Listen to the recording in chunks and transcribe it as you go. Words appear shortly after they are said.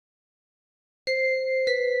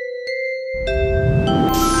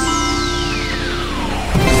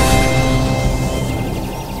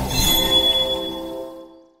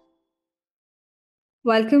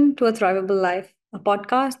Welcome to A Thrivable Life, a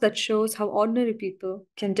podcast that shows how ordinary people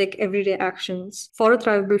can take everyday actions for a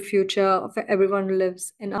thrivable future where everyone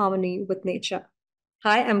lives in harmony with nature.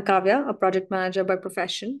 Hi, I'm Kavya, a project manager by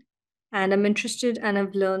profession, and I'm interested and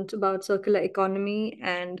have learned about circular economy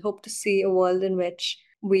and hope to see a world in which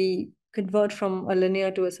we convert from a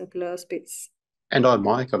linear to a circular space. And I'm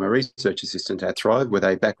Mike. I'm a research assistant at Thrive with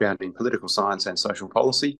a background in political science and social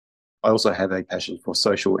policy. I also have a passion for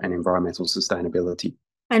social and environmental sustainability.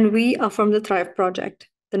 And we are from the Thrive Project,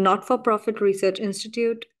 the not for profit research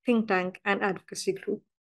institute, think tank, and advocacy group.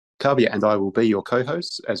 Kavya and I will be your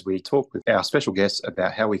co-hosts as we talk with our special guests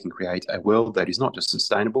about how we can create a world that is not just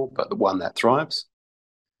sustainable, but the one that thrives.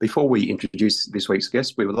 Before we introduce this week's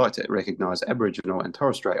guest, we would like to recognise Aboriginal and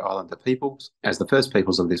Torres Strait Islander peoples as the first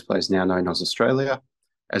peoples of this place now known as Australia,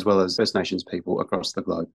 as well as First Nations people across the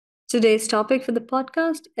globe. Today's topic for the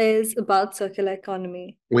podcast is about circular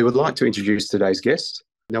economy. We would like to introduce today's guest,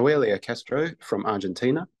 Noelia Castro from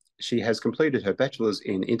Argentina. She has completed her bachelor's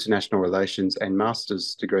in international relations and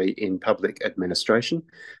master's degree in public administration.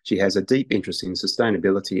 She has a deep interest in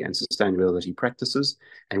sustainability and sustainability practices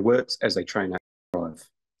and works as a trainer at Thrive.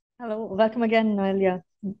 Hello, welcome again, Noelia.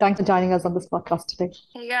 Thanks for joining us on this podcast today.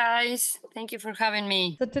 Hey guys, thank you for having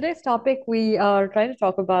me. So today's topic, we are trying to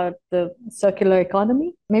talk about the circular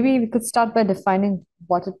economy. Maybe we could start by defining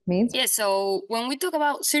what it means. Yeah, so when we talk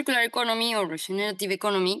about circular economy or regenerative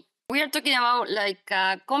economy, we are talking about like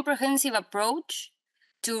a comprehensive approach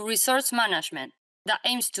to resource management that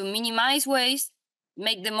aims to minimize waste,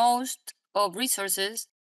 make the most of resources,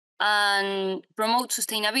 and promote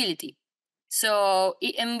sustainability. So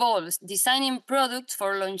it involves designing products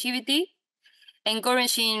for longevity,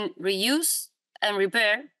 encouraging reuse and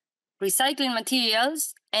repair, recycling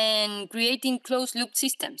materials, and creating closed-loop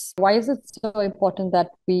systems. Why is it so important that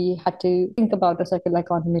we had to think about a circular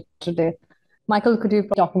economy today? Michael, could you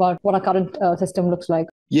talk about what our current system looks like?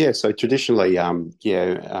 Yeah, so traditionally,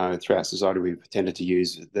 throughout society, we've tended to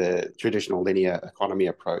use the traditional linear economy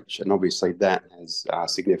approach, and obviously that has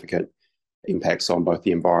significant impacts on both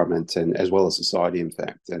the environment and as well as society, in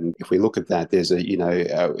fact. And if we look at that, there's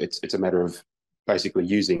it's a matter of basically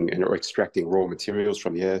using or extracting raw materials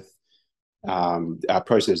from the earth,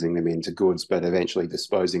 processing them into goods, but eventually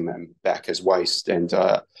disposing them back as waste. And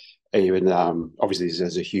even obviously, this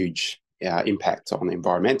has a huge impact on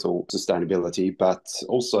environmental sustainability, but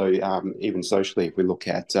also even socially, if we look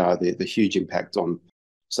at the huge impact on,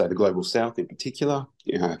 say, the global south in particular,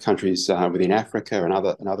 countries within Africa and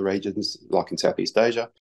other regions, like in Southeast Asia,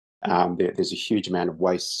 there's a huge amount of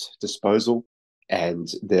waste disposal, and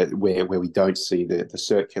where we don't see the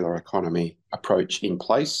circular economy approach in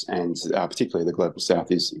place, and particularly the global south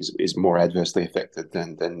is more adversely affected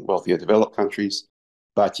than wealthier developed countries.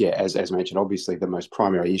 But yeah, as mentioned, obviously the most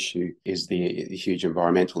primary issue is the huge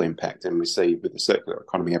environmental impact, and we see with the circular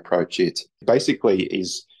economy approach, it basically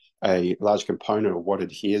is a large component of what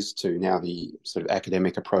adheres to now the sort of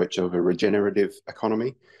academic approach of a regenerative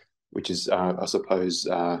economy, which is, I suppose,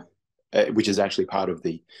 which is actually part of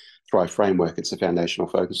the Thrive framework. It's a foundational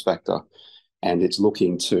focus factor, and it's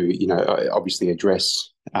looking to, obviously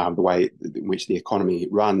address the way in which the economy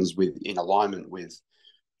runs in alignment with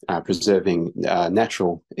preserving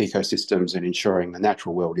natural ecosystems and ensuring the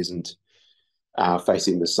natural world isn't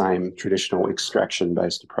facing the same traditional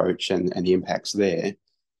extraction-based approach and the impacts there.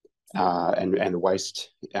 And the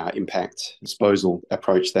waste impact disposal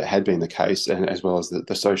approach that had been the case, and as well as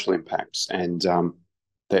the social impacts, and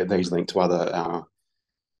these link to other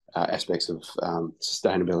aspects of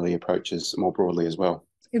sustainability approaches more broadly as well.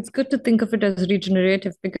 It's good to think of it as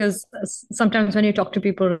regenerative, because sometimes when you talk to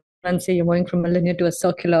people and say you're going from a linear to a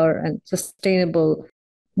circular and sustainable,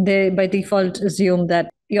 they by default assume that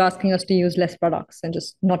you're asking us to use less products and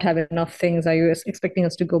just not have enough things. Are you expecting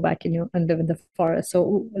us to go back and live in the forest?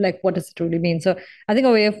 So like, what does it really mean? So I think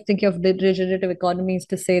a way of thinking of the regenerative economy is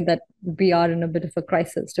to say that we are in a bit of a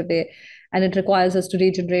crisis today, and it requires us to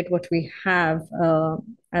regenerate what we have,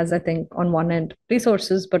 as I think on one end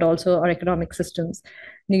resources, but also our economic systems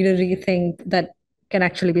need a rethink that can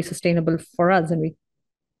actually be sustainable for us, and we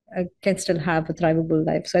can still have a thrivable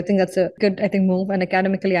life. So I think that's a good, move. And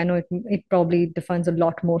academically, I know it probably defines a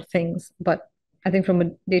lot more things, but I think from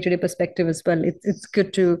a day-to-day perspective as well, it's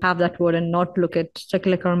good to have that word and not look at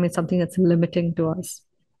circular economy as something that's limiting to us.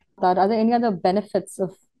 Are there any other benefits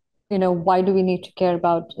of, why do we need to care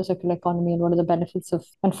about a circular economy, and what are the benefits of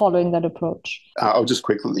and following that approach? I'll just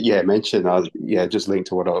quickly, mention, just link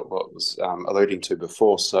to what I was alluding to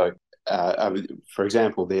before. So, for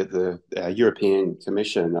example, the European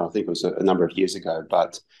Commission, I think it was a number of years ago,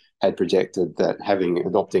 but had projected that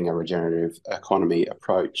adopting a regenerative economy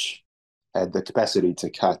approach had the capacity to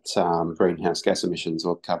cut greenhouse gas emissions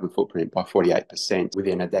or carbon footprint by 48%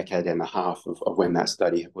 within a decade and a half of when that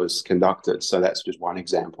study was conducted. So that's just one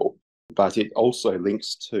example. But it also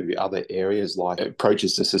links to other areas like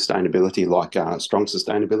approaches to sustainability, like strong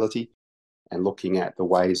sustainability, and looking at the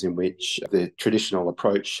ways in which the traditional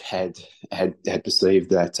approach had perceived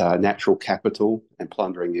that natural capital and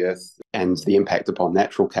plundering the earth and the impact upon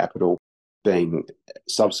natural capital being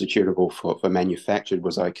substitutable for manufactured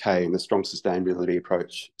was okay. And the strong sustainability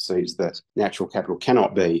approach sees that natural capital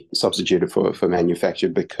cannot be substituted for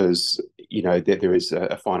manufactured because, there is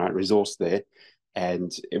a finite resource there.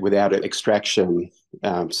 And without it, extraction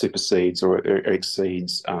supersedes or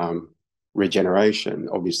exceeds regeneration.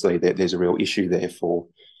 Obviously, there's a real issue there for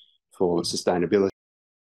sustainability.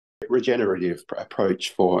 Regenerative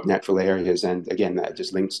approach for natural areas, and again, that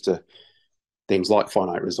just links to things like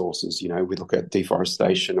finite resources. We look at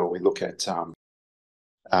deforestation, or we look at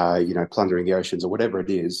plundering the oceans, or whatever it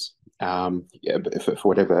is, for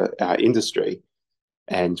whatever industry.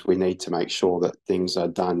 And we need to make sure that things are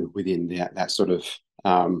done within that sort of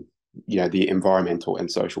the environmental and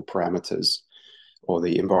social parameters, or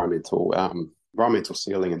the environmental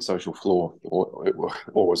ceiling and social floor,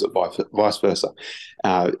 or was it vice versa,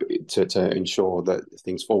 to ensure that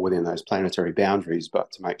things fall within those planetary boundaries,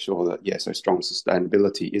 but to make sure that, so strong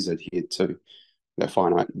sustainability is adhered to.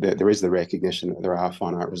 There is the recognition that there are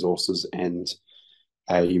finite resources, and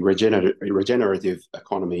a regenerative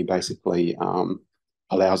economy basically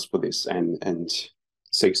allows for this and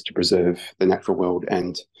seeks to preserve the natural world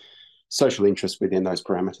and social interests within those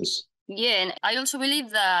parameters. Yeah, and I also believe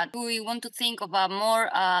that we want to think of a more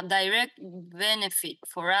direct benefit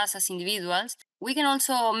for us as individuals. We can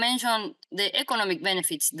also mention the economic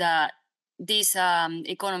benefits that this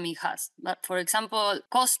economy has. But for example,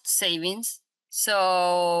 cost savings.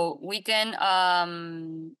 So we can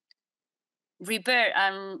repair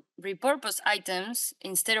and repurpose items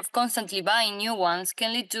instead of constantly buying new ones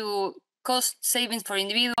can lead to cost savings for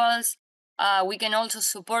individuals. We can also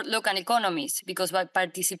support local economies, because by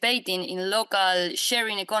participating in local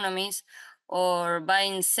sharing economies or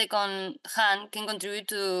buying second hand can contribute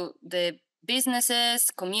to the businesses,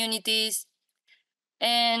 communities,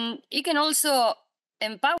 and it can also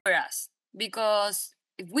empower us, because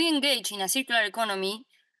if we engage in a circular economy,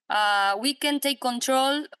 we can take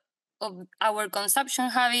control of our consumption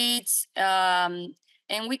habits, and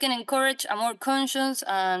we can encourage a more conscious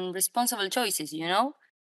and responsible choices,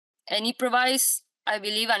 And it provides, I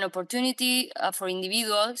believe, an opportunity for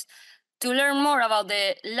individuals to learn more about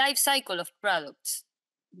the life cycle of products,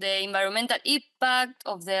 the environmental impact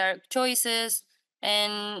of their choices,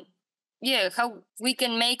 and how we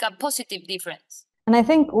can make a positive difference. And I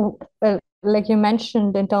think, like you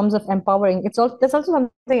mentioned, in terms of empowering, there's also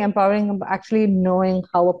something empowering about actually knowing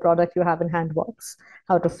how a product you have in hand works,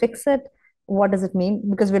 how to fix it, what does it mean?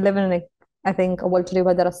 Because we live in a world today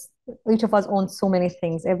where each of us owns so many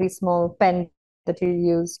things. Every small pen that you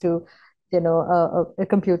use to, a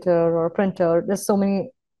computer or a printer. There's so many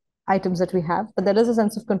items that we have, but there is a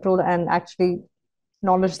sense of control and actually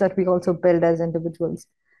knowledge that we also build as individuals.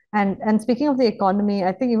 And speaking of the economy,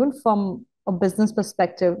 I think even from a business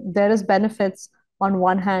perspective, there is benefits on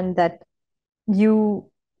one hand that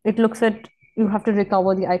it looks at you have to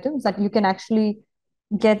recover the items, that you can actually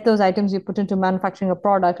get those items you put into manufacturing a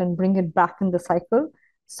product and bring it back in the cycle.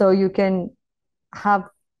 So you can have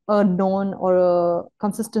a known or a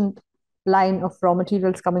consistent line of raw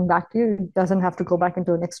materials coming back to you. It doesn't have to go back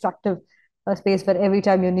into an extractive space where every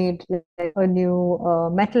time you need a new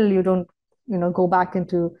metal, you don't go back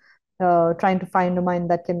into trying to find a mine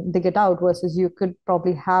that can dig it out, versus you could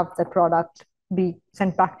probably have that product be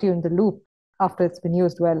sent back to you in the loop after it's been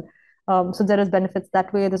used well. So there is benefits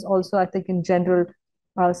that way. There's also, I think, in general,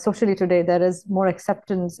 socially today, there is more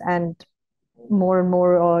acceptance, and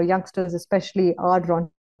more youngsters especially are drawn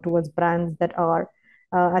towards brands that are,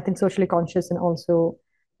 I think, socially conscious and also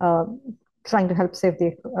trying to help save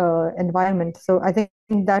the environment. So I think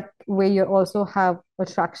that way you also have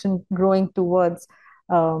attraction growing towards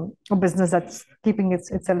a business that's keeping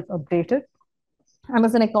itself updated. And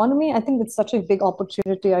as an economy, I think it's such a big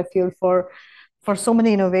opportunity, I feel, for so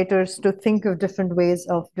many innovators to think of different ways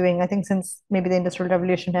of doing. I think since maybe the Industrial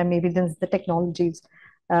Revolution and maybe since the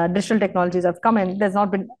digital technologies have come in, there's not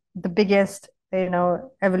been the biggest,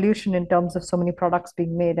 evolution in terms of so many products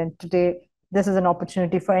being made. And today, this is an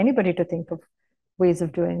opportunity for anybody to think of ways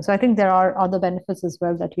of doing. So I think there are other benefits as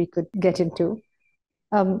well that we could get into.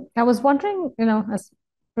 I was wondering, as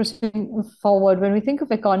proceeding forward, when we think of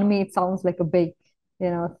economy, it sounds like a big,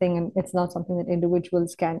 thing, and it's not something that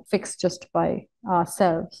individuals can fix just by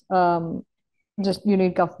ourselves. just you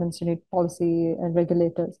need governments, you need policy and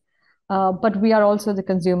regulators. But we are also the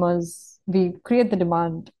consumers. We create the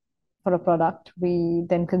demand for a product. We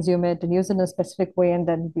then consume it and use it in a specific way, and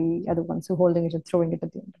then we are the ones who are holding it and throwing it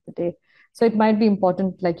at the end of the day. So it might be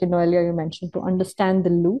important, like earlier you mentioned, to understand the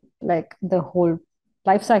loop, like the whole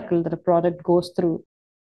life cycle that a product goes through.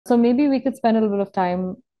 So maybe we could spend a little bit of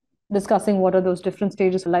time discussing what are those different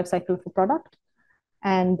stages of life cycle of a product,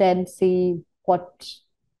 and then see what,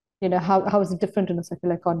 how is it different in a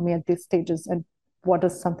circular economy at these stages, and what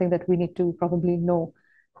is something that we need to probably know,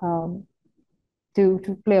 um, to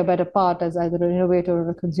play a better part as either an innovator or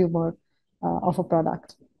a consumer of a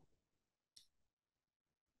product.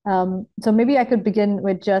 So maybe I could begin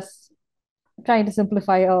with just trying to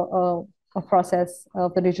simplify a process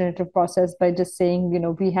of the regenerative process by just saying,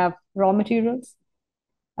 we have raw materials,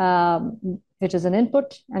 which is an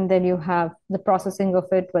input, and then you have the processing of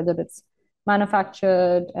it, whether it's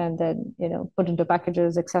manufactured and then put into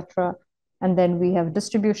packages, etc. And then we have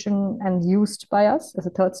distribution and used by us as a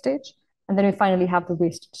third stage, and then we finally have the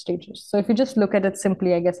waste stages. So if you just look at it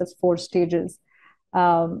simply, I guess as four stages,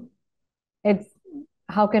 it's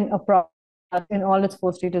how can a product in all its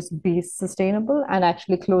four stages be sustainable and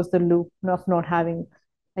actually close the loop of not having,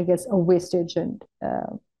 I guess, a wastage and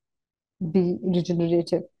be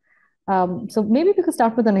regenerative. So maybe we could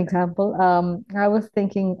start with an example. I was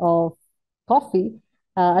thinking of coffee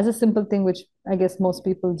as a simple thing, which I guess most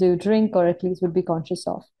people do drink or at least would be conscious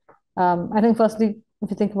of. I think firstly, if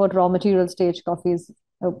you think about raw material stage, coffee is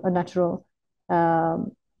a natural,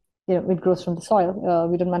 it grows from the soil.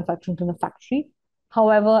 We don't manufacture it in a factory.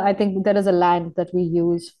 However, I think there is a land that we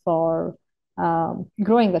use for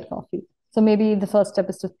growing that coffee. So maybe the first step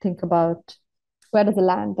is to think about where does the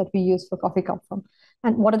land that we use for coffee come from?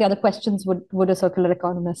 And what are the other questions would a circular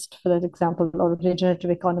economist, for that example, or a regenerative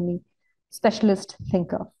economy specialist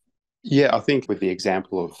think of? Yeah, I think with the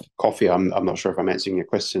example of coffee, I'm not sure if I'm answering your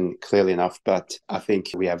question clearly enough, but I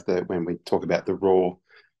think we have when we talk about the raw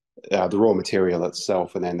material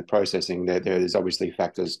itself and then the processing, there's obviously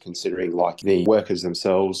factors considering, like the workers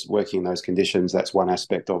themselves working in those conditions. That's one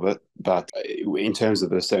aspect of it. But in terms of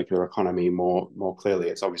the circular economy, more clearly,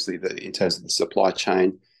 it's obviously in terms of the supply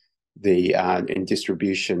chain, in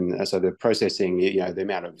distribution. So the processing, the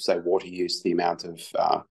amount of, say, water use, the amount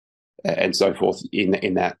of and so forth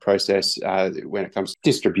in that process. When it comes to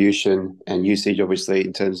distribution and usage, obviously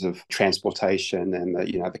in terms of transportation and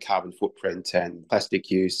the carbon footprint and plastic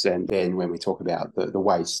use, and then when we talk about the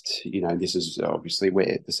waste, this is obviously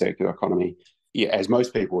where the circular economy, as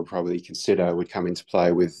most people would probably consider, would come into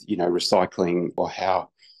play with recycling, or how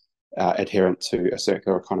adherent to a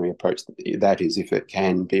circular economy approach that is, if it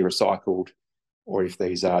can be recycled, or if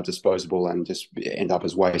these are disposable and just end up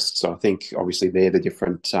as waste. So I think obviously they're the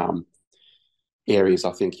different areas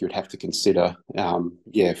I think you'd have to consider,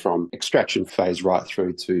 from extraction phase right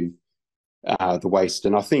through to the waste.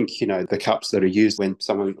 And I think, the cups that are used when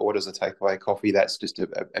someone orders a takeaway coffee, that's just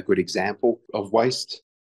a good example of waste,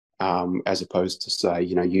 as opposed to, say,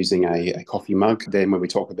 using a coffee mug. Then when we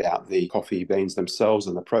talk about the coffee beans themselves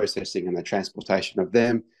and the processing and the transportation of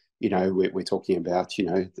them, we're talking about,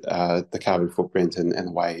 the carbon footprint and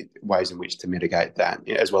the ways in which to mitigate that,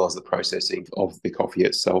 as well as the processing of the coffee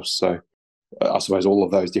itself. So I suppose all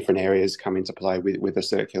of those different areas come into play with a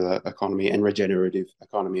circular economy and regenerative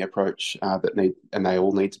economy approach and they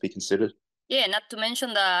all need to be considered. Yeah, not to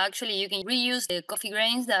mention that actually you can reuse the coffee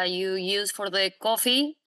grains that you use for the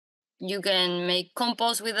coffee. You can make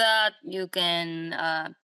compost with that. You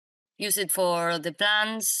can use it for the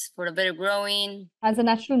plants, for a better growing. As a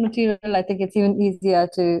natural material, I think it's even easier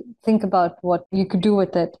to think about what you could do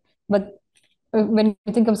with it. But when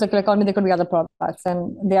you think of circular economy, there could be other products.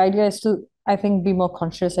 And the idea is to, I think, be more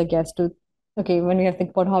conscious, I guess, when you think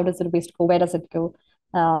about how does the waste go, where does it go?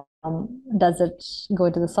 Does it go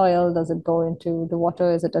into the soil? Does it go into the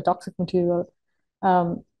water? Is it a toxic material?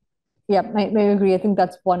 Yeah, I agree. I think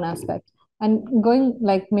that's one aspect. And going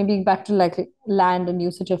maybe back to land and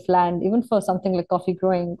usage of land, even for something like coffee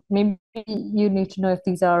growing, maybe you need to know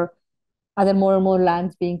if are there more and more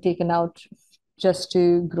lands being taken out just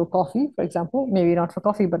to grow coffee, for example, maybe not for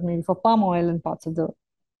coffee, but maybe for palm oil in parts of the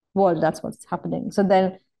world. That's what's happening. So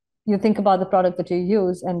then you think about the product that you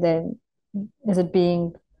use, and then is it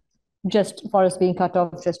being just forest being cut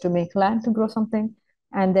off just to make land to grow something?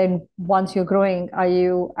 And then once you're growing,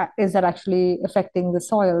 is that actually affecting the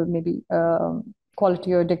soil, maybe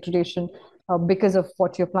quality or degradation because of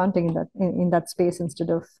what you're planting in that space instead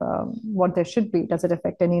of what there should be? Does it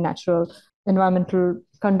affect any natural environmental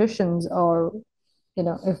conditions, or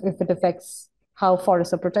if it affects how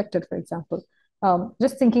forests are protected, for example?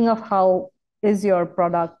 Just thinking of how is your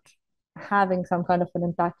product having some kind of an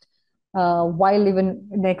impact while even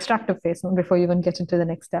in the extractive phase, before you even get into the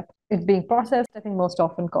next step. It being processed, I think most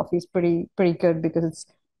often coffee is pretty good because it's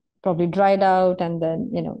probably dried out, and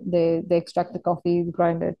then they extract the coffee,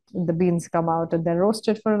 grind it, the beans come out, and then roast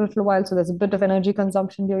it for a little while. So there's a bit of energy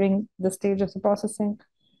consumption during the stage of the processing,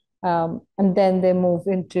 and then they move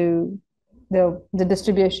into the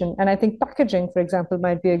distribution. And I think packaging, for example,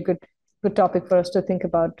 might be a good topic for us to think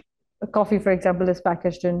about. Coffee, for example, is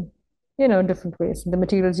packaged in different ways. The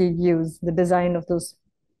materials you use, the design of those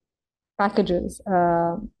packages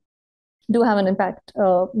do have an impact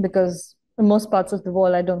because in most parts of the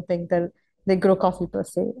world, I don't think that they grow coffee per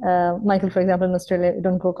se. Michael, for example, in Australia,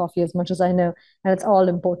 don't grow coffee as much as I know, and it's all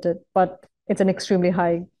imported. But it's an extremely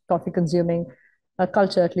high coffee consuming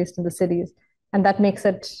culture, at least in the cities, and that makes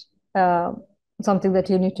it something that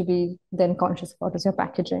you need to be then conscious about as your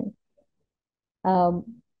packaging.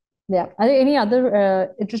 Yeah. Are there any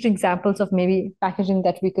other interesting examples of maybe packaging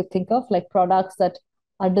that we could think of, like products that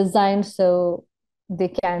are designed so they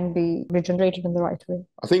can be regenerated in the right way?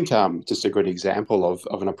 I think just a good example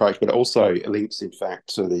of an approach, but it also links, in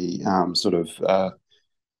fact, to the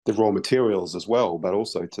the raw materials as well, but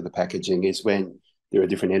also to the packaging, is when there are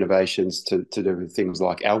different innovations to do with things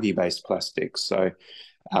like algae-based plastics. So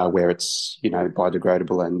where it's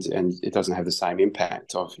biodegradable and it doesn't have the same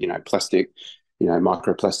impact of plastic,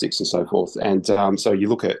 microplastics and so forth. And so you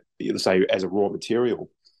look at, say, as a raw material,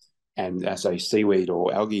 and as a seaweed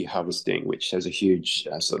or algae harvesting, which has a huge,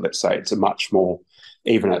 so let's say it's a much more,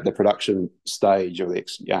 even at the production stage, or if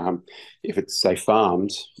it's, say,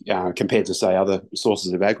 farmed, compared to, say, other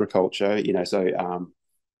sources of agriculture,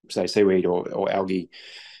 say seaweed or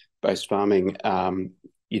algae-based farming,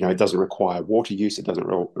 it doesn't require water use, it doesn't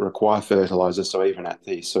require fertilizer. So even at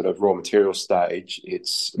the sort of raw material stage,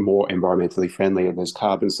 it's more environmentally friendly, and there's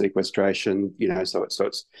carbon sequestration. So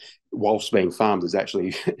it's whilst being farmed, is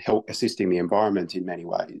actually assisting the environment in many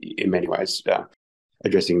ways,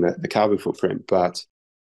 addressing the carbon footprint. But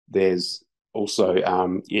there's also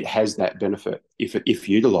it has that benefit if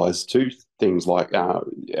utilised to things like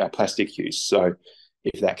plastic use. So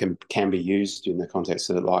if that can be used in the context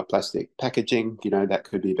of like plastic packaging, that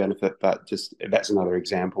could be a benefit. But just that's another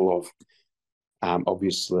example of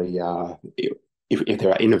obviously if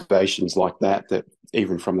there are innovations like that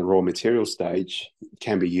even from the raw material stage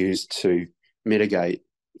can be used to mitigate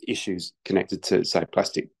issues connected to, say,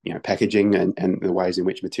 plastic packaging and the ways in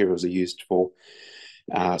which materials are used for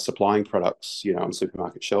supplying products on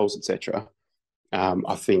supermarket shelves, etc.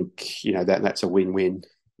 I think that's a win-win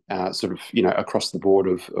sort of across the board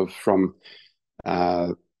of from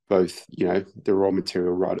both the raw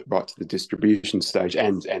material right to the distribution stage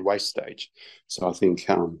and waste stage. So I think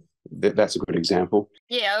that's a good example.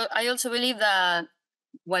 Yeah, I also believe that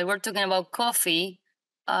while we're talking about coffee,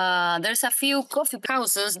 there's a few coffee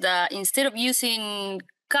houses that instead of using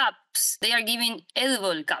cups, they are giving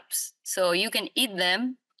edible cups, so you can eat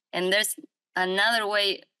them, and there's another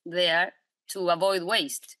way there to avoid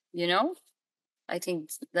waste. I think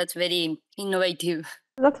that's very innovative.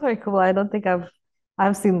 That's very cool. I don't think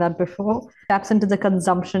I've seen that before. Taps into the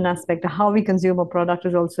consumption aspect. How we consume a product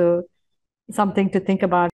is also something to think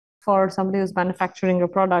about. For somebody who's manufacturing a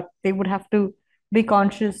product, they would have to be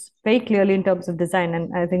conscious very clearly in terms of design.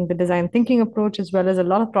 And I think the design thinking approach, as well as a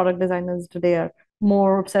lot of product designers today, are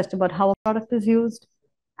more obsessed about how a product is used.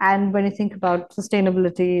 And when you think about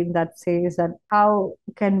sustainability, that says that how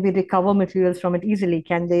can we recover materials from it easily?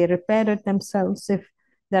 Can they repair it themselves if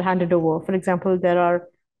they're handed over? For example, there are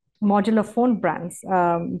modular phone brands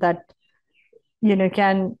that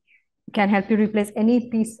can help you replace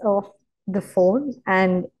any piece of the phone,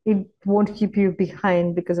 and it won't keep you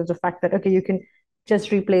behind because of the fact that, okay, you can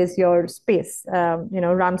just replace your space,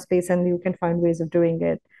 RAM space, and you can find ways of doing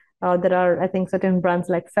it. There are, I think, certain brands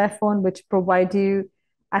like Fairphone, which provide you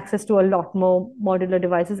access to a lot more modular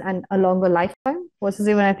devices and a longer lifetime, versus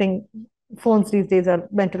even, I think, phones these days are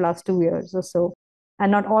meant to last 2 years or so.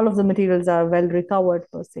 And not all of the materials are well recovered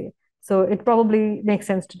per se. So it probably makes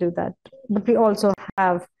sense to do that. But we also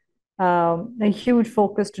have a huge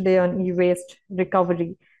focus today on e-waste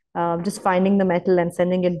recovery, just finding the metal and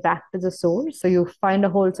sending it back to the source. So you find a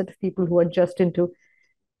whole set of people who are just into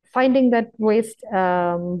finding that waste,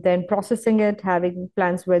 then processing it, having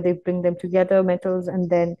plants where they bring them together, metals, and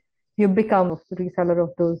then you become a reseller of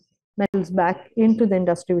those metals back into the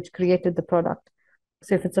industry which created the product.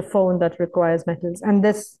 So if it's a phone that requires metals, and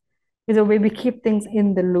this is a way we keep things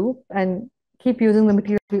in the loop and keep using the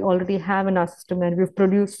materials we already have in our system and we've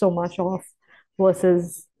produced so much of,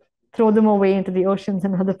 versus throw them away into the oceans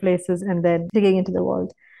and other places and then digging into the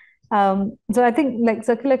world. So I think like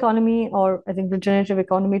circular economy, or I think regenerative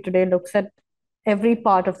economy today, looks at every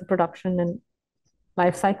part of the production and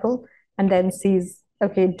life cycle and then sees,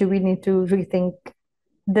 okay, do we need to rethink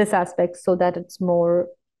this aspect so that it's more,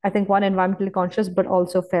 I think, one, environmentally conscious, but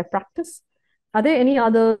also fair practice. Are there any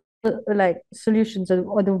other like solutions,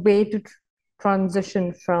 or the way to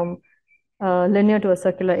transition from linear to a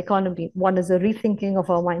circular economy? One is a rethinking of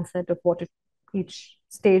our mindset of what each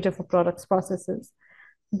stage of a product's process is.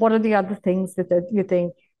 What are the other things that you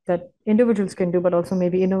think that individuals can do, but also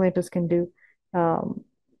maybe innovators can do, um,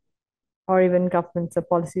 or even governments or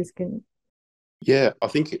policies can? Yeah, I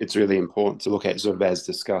think it's really important to look at, sort of as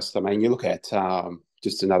discussed. I mean, you look at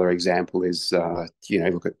just another example is,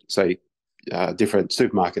 look at, say, different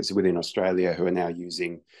supermarkets within Australia who are now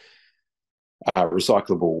using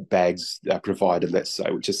recyclable bags provided, let's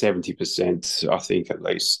say, which are 70%, I think, at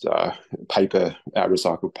least, paper,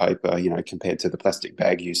 recycled paper, compared to the plastic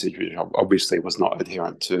bag usage, which obviously was not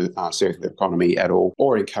adherent to circular economy at all,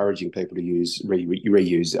 or encouraging people to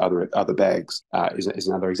reuse other bags is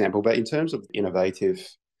another example. But in terms of innovative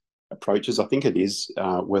approaches, I think it is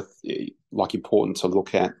important to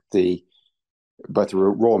look at both the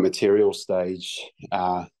raw material stage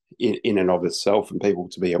in and of itself, and people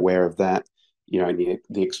to be aware of that,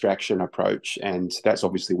 the extraction approach. And that's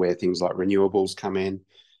obviously where things like renewables come in,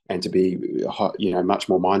 and to be, much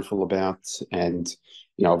more mindful about. And,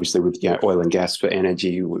 obviously with, oil and gas for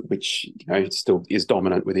energy, which, still is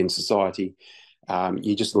dominant within society.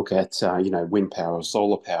 You just look at, wind power,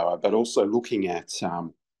 solar power, but also looking at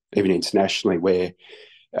even internationally where,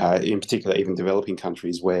 in particular, even developing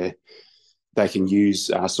countries where they can use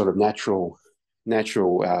sort of natural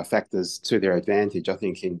factors to their advantage. I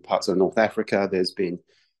think in parts of North Africa, there's been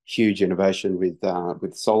huge innovation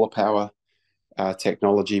with solar power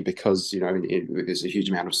technology, because there's a huge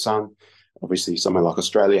amount of sun. Obviously, somewhere like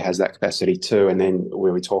Australia has that capacity too. And then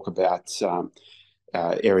where we talk about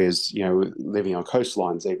areas, living on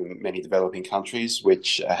coastlines, even many developing countries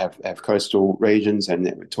which have coastal regions, and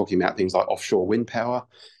we're talking about things like offshore wind power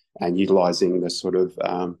and utilising the sort of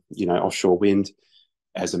offshore wind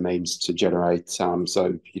as a means to generate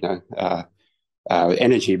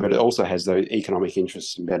energy, but it also has those economic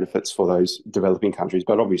interests and benefits for those developing countries,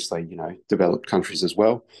 but obviously, developed countries as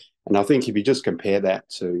well. And I think if you just compare that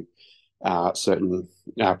to certain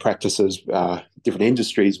practices, different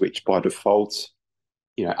industries, which by default,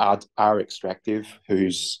 are extractive,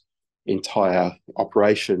 whose entire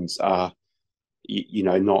operations are,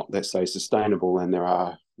 not, let's say, sustainable, and there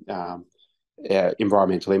are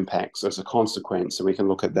environmental impacts as a consequence. So we can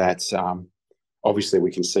look at that. Obviously,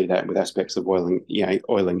 we can see that with aspects of oil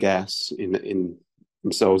and gas in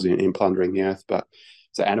themselves in plundering the earth. But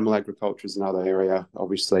so animal agriculture is another area,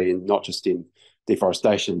 obviously, and not just in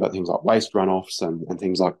deforestation, but things like waste runoffs and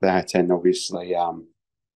things like that. And obviously,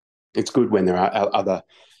 it's good when there are other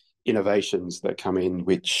innovations that come in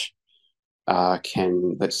which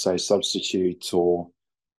can, let's say, substitute or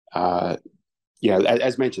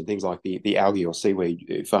as mentioned, things like the algae or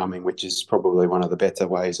seaweed farming, which is probably one of the better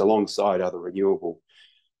ways, alongside other renewable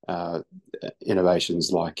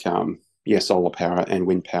innovations like solar power and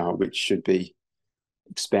wind power, which should be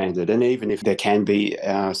expanded. And even if there can be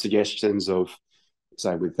suggestions of,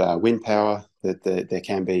 say, with wind power, that there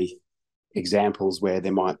can be examples where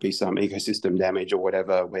there might be some ecosystem damage or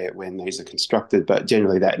whatever when these are constructed, but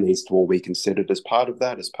generally that needs to all be considered as part of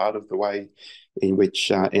the way in which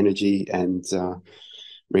energy and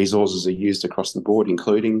resources are used across the board,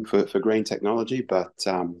 including for green technology. But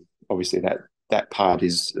obviously that part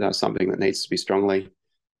is something that needs to be strongly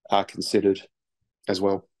considered as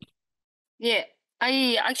well. Yeah,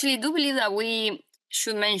 I actually do believe that we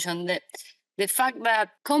should mention that the fact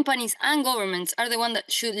that companies and governments are the ones that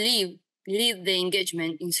should lead the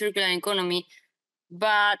engagement in circular economy,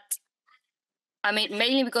 but I mean,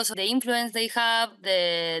 mainly because of the influence they have,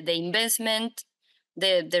 the investment,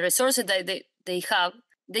 the resources that they have,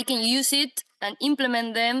 they can use it and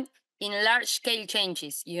implement them in large scale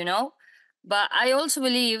changes, But I also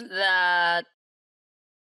believe that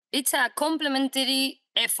it's a complementary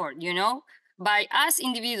effort, By us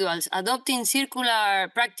individuals adopting circular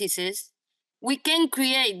practices, we can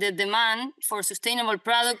create the demand for sustainable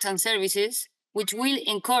products and services, which will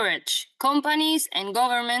encourage companies and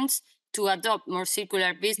governments to adopt more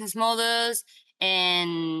circular business models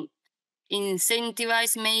and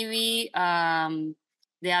incentivize maybe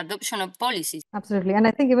the adoption of policies. Absolutely. And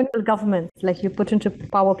I think even governments, like you put into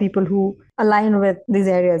power people who align with these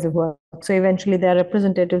areas of work. So eventually there are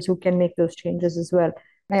representatives who can make those changes as well.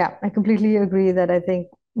 Yeah, I completely agree that I think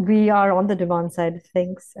we are on the demand side of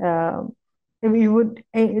things. You would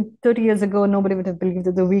 30 years ago, nobody would have believed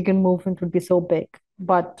that the vegan movement would be so big.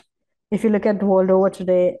 But if you look at the world over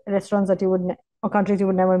today, restaurants that you would or countries you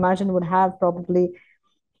would never imagine would have probably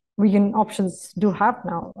vegan options do have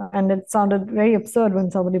now. And it sounded very absurd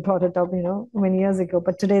when somebody brought it up, many years ago.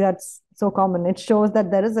 But today that's so common. It shows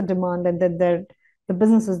that there is a demand and that the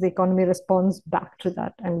businesses, the economy responds back to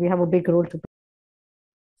that. And we have a big role to play.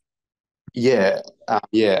 Yeah,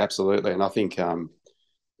 absolutely. And I think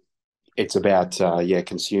it's about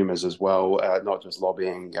consumers as well, not just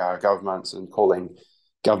lobbying governments and calling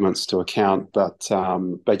governments to account, but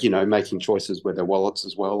making choices with their wallets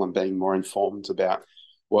as well and being more informed about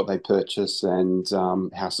what they purchase and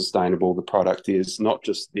how sustainable the product is, not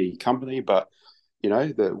just the company, but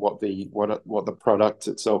what the product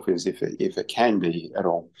itself is, if it can be at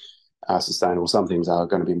all sustainable. Some things are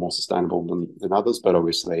going to be more sustainable than others, but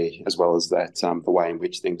obviously, as well as that, the way in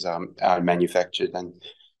which things are manufactured and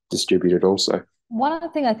distributed also. One other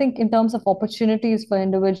thing I think in terms of opportunities for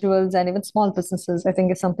individuals and even small businesses, I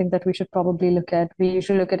think is something that we should probably look at. We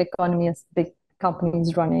usually look at economy as big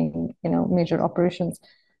companies running, major operations.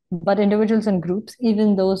 But individuals and groups,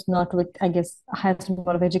 even those not with, I guess, has a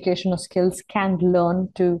lot of education or skills, can learn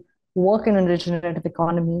to work in a regenerative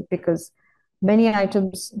economy because many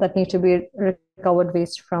items that need to be recovered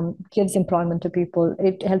waste from gives employment to people.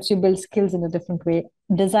 It helps you build skills in a different way.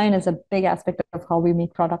 Design is a big aspect of how we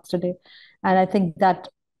make products today. And I think that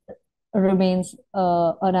remains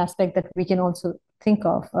an aspect that we can also think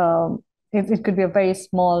of. It could be a very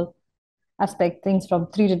small aspect. Things from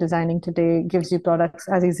 3D designing today gives you products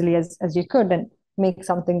as easily as you could and make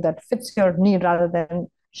something that fits your need rather than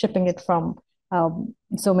shipping it from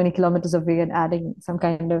so many kilometers away and adding some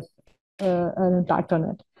kind of an impact on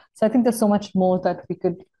it. So I think there's so much more that we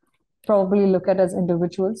could probably look at as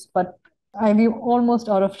individuals, but I'm almost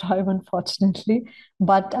out of time, unfortunately.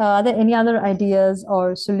 But are there any other ideas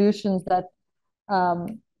or solutions that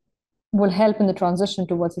will help in the transition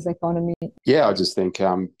towards this economy? Yeah, I just think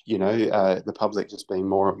the public just being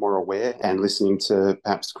more aware and listening to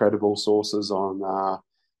perhaps credible sources on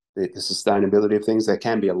the sustainability of things. There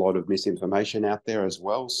can be a lot of misinformation out there as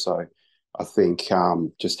well. So I think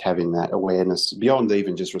just having that awareness beyond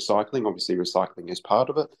even just recycling. Obviously, recycling is part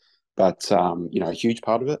of it, but a huge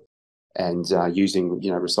part of it, and using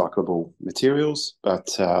recyclable materials. But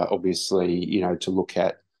obviously, to look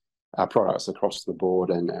at products across the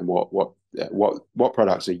board and what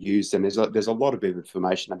products are used. And there's a lot of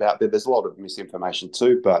information about there. There's a lot of misinformation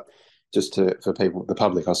too, but just for people, the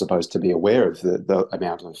public, I suppose, to be aware of the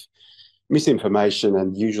amount of misinformation,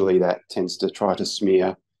 and usually that tends to try to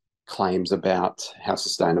smear claims about how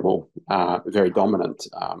sustainable very dominant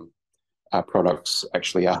products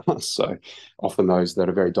actually are. So often those that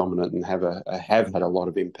are very dominant and have had a lot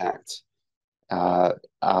of impact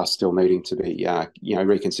are still needing to be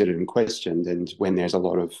reconsidered and questioned. And when there's a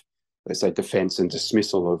lot of, let's say, defence and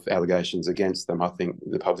dismissal of allegations against them, I think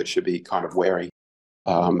the public should be kind of wary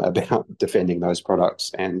about defending those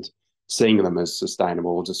products and seeing them as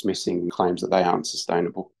sustainable or dismissing claims that they aren't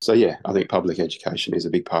sustainable. So yeah, I think public education is a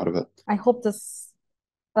big part of it. I hope this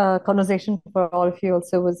conversation for all of you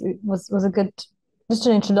also was a good, just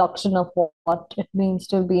an introduction of what it means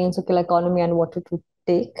to be in circular economy and what it would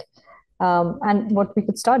take, and what we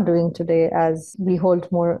could start doing today as we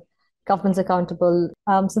hold more governments accountable.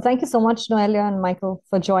 So thank you so much, Noelia and Michael,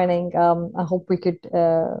 for joining. I hope we could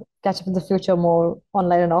catch up in the future more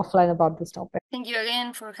online and offline about this topic. Thank you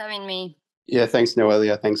again for having me. Yeah, thanks,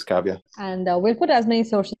 Noelia. Thanks, Kavya. And we'll put as many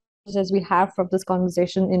sources as we have from this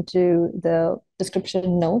conversation into the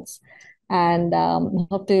description notes. And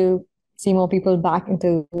hope to see more people back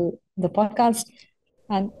into the podcast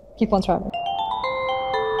and keep on thriving.